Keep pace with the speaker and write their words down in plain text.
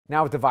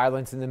Now with the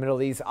violence in the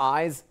Middle East,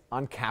 eyes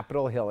on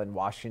Capitol Hill in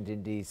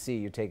Washington, D.C.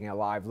 You're taking a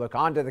live look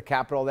onto the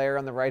Capitol there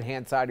on the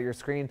right-hand side of your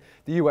screen.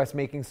 The U.S.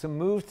 making some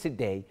moves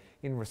today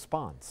in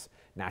response.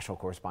 National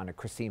correspondent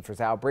Christine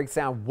Frizzell breaks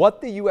down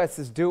what the U.S.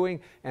 is doing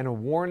and a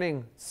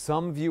warning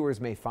some viewers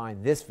may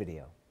find this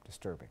video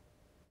disturbing.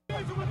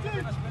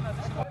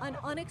 An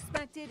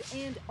unexpected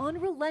and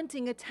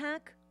unrelenting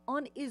attack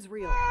on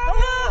Israel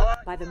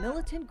by the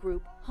militant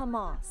group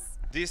Hamas.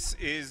 This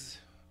is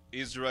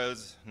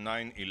Israel's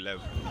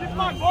 9/11.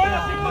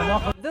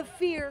 The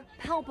fear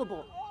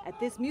palpable at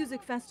this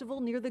music festival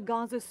near the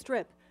Gaza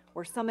Strip,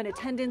 where some in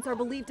attendance are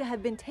believed to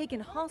have been taken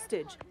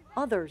hostage,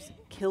 others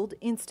killed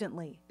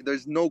instantly.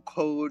 There's no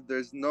code,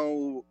 there's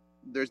no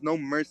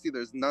mercy,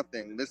 there's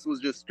nothing. This was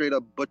just straight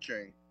up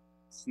butchering.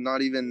 It's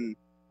not even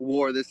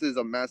war, this is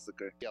a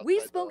massacre.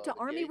 We spoke to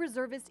Army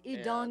Reservist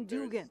Idon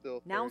Dugan,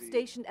 now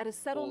stationed at a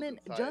settlement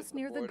just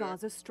near the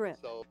Gaza Strip.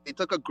 They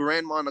took a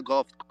grandma on a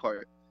golf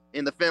cart.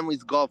 In the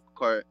family's golf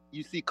cart,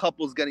 you see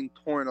couples getting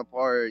torn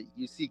apart.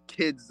 You see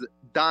kids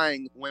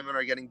dying. Women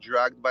are getting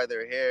dragged by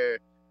their hair.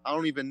 I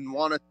don't even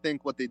want to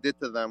think what they did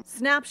to them.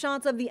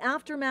 Snapshots of the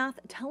aftermath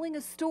telling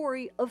a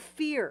story of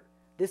fear.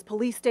 This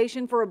police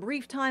station for a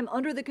brief time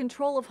under the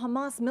control of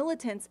Hamas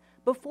militants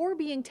before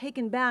being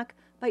taken back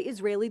by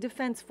Israeli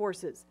defense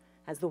forces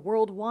as the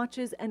world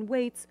watches and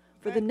waits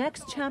for the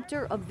next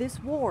chapter of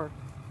this war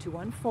to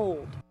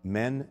unfold.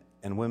 Men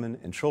and women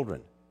and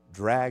children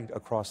dragged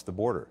across the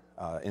border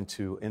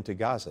into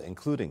Gaza,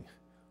 including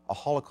a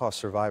Holocaust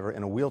survivor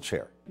in a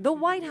wheelchair. The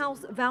White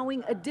House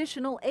vowing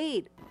additional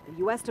aid, the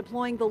U.S.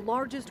 deploying the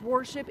largest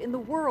warship in the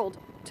world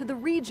to the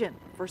region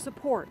for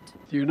support.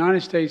 The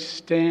United States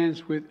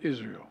stands with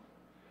Israel.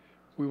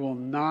 We will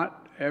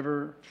not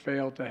ever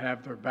fail to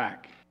have their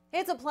back.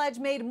 It's a pledge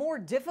made more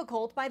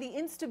difficult by the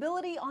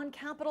instability on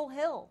Capitol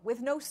Hill,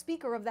 with no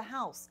Speaker of the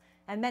House,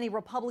 and many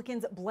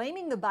Republicans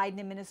blaming the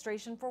Biden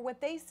administration for what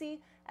they see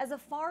as a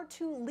far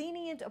too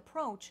lenient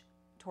approach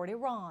toward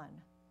Iran.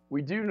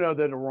 We do know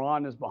that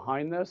Iran is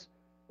behind this.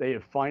 They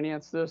have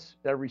financed this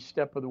every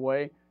step of the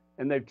way,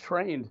 and they've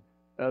trained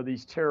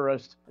these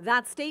terrorists.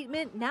 That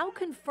statement now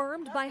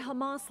confirmed by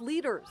Hamas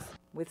leaders,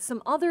 with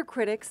some other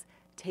critics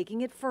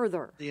taking it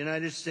further. The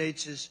United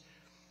States is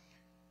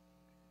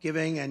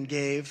giving and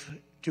gave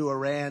to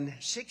Iran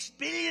 $6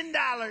 billion,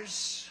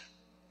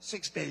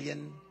 $6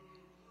 billion,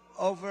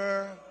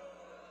 over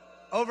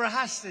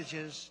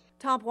hostages.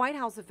 Top White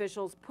House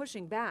officials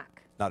pushing back.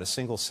 Not a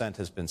single cent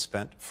has been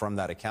spent from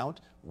that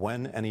account.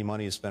 When any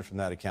money is spent from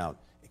that account,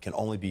 it can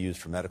only be used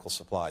for medical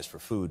supplies, for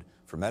food,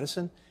 for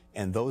medicine,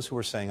 and those who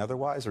are saying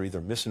otherwise are either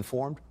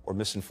misinformed or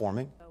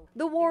misinforming.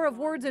 The war of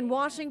words in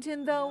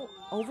Washington, though,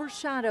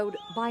 overshadowed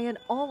by an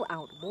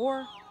all-out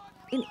war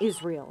in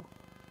Israel.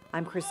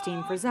 I'm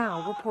Christine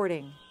Frizzell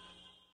reporting.